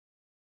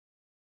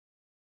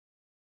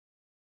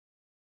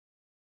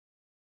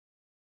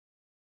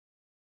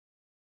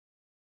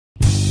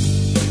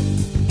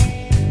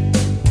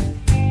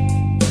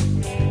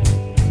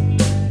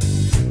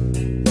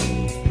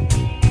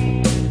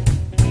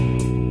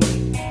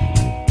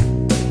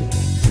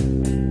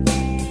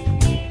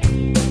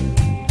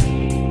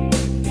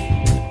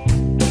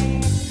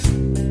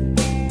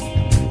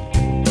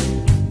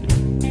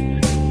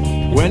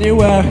we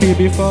were here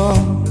before.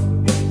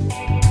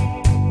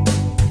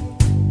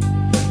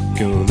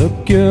 Could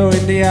look you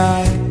in the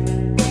eye.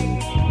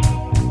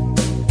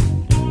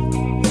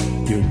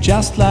 You're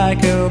just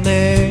like an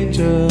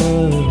angel.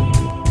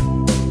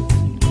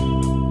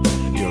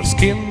 Your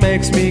skin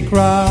makes me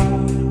cry.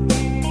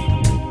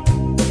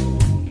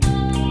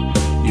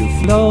 You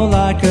flow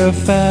like a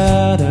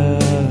feather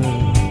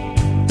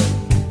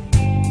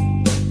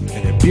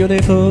in a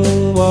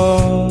beautiful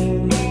world.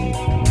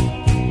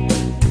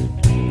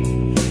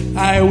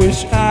 I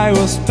wish I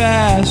was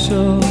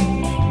special.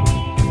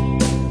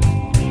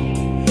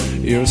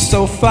 You're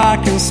so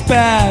fucking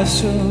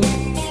special.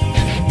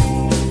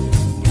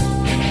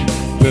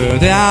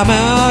 But I'm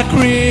a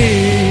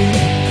creep.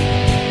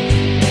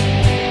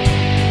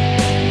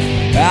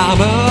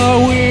 I'm a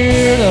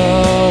weirdo.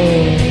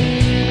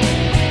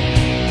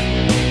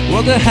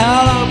 What the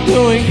hell I'm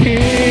doing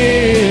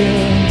here?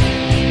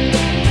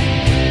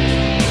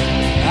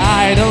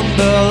 I don't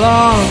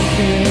belong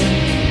here.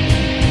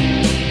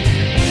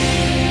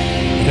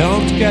 I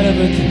don't get if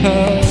it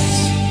hurts.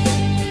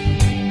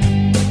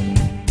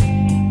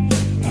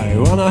 I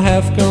wanna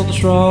have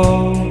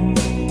control.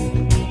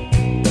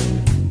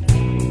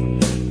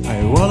 I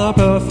want a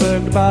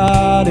perfect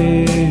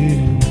body.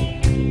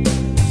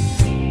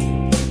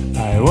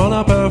 I want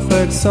a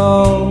perfect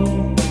soul.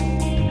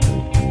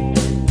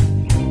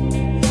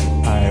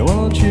 I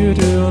want you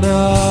to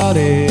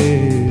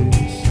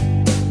notice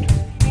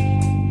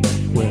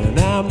when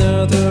I'm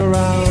not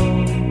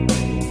around.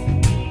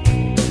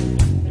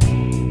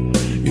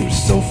 You're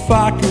so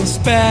fucking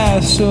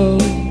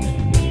special.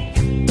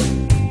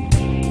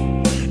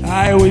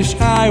 I wish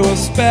I was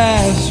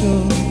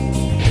special.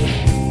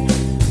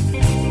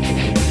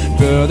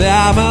 But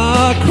I'm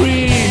a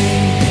creep.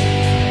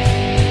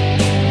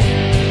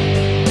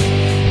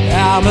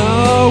 I'm a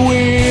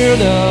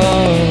weirdo.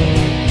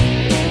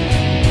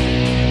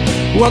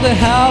 What the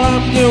hell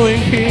I'm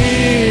doing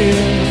here?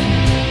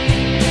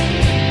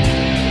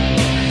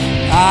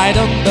 I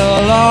don't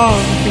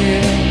belong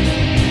here.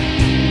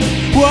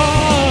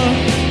 Whoa,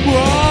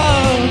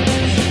 whoa.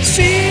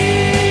 She's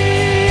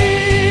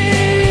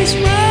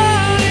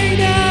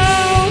running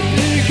out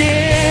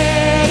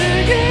again,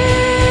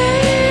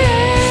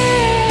 again.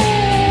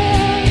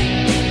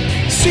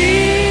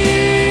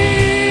 She's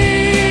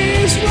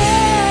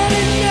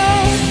running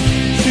out.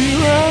 She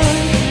run,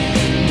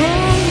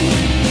 run,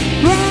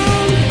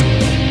 run,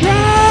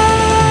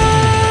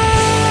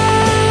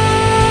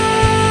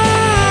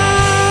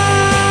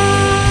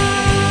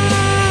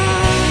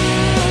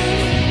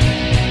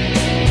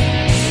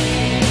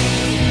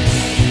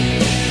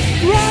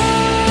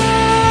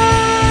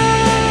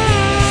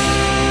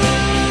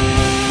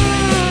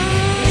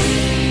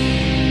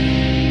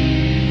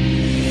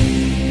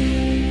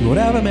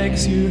 whatever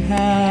makes you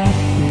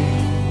happy,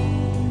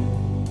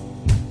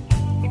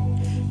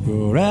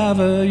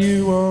 wherever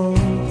you want.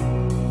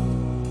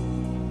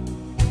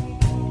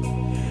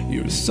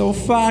 You're so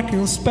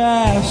fucking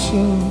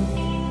special.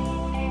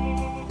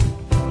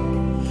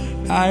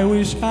 I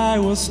wish I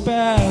was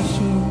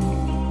special.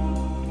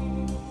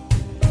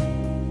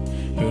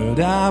 But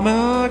I'm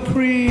a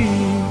creep.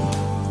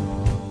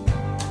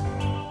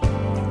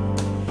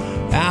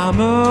 I'm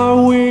a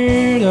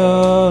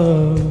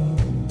weirdo.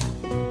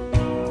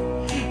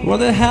 What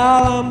the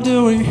hell I'm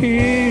doing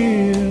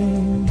here?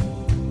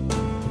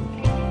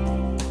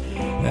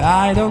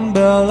 I don't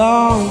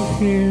belong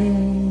here.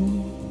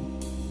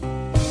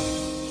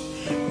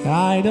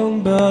 I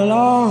don't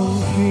belong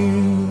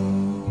here.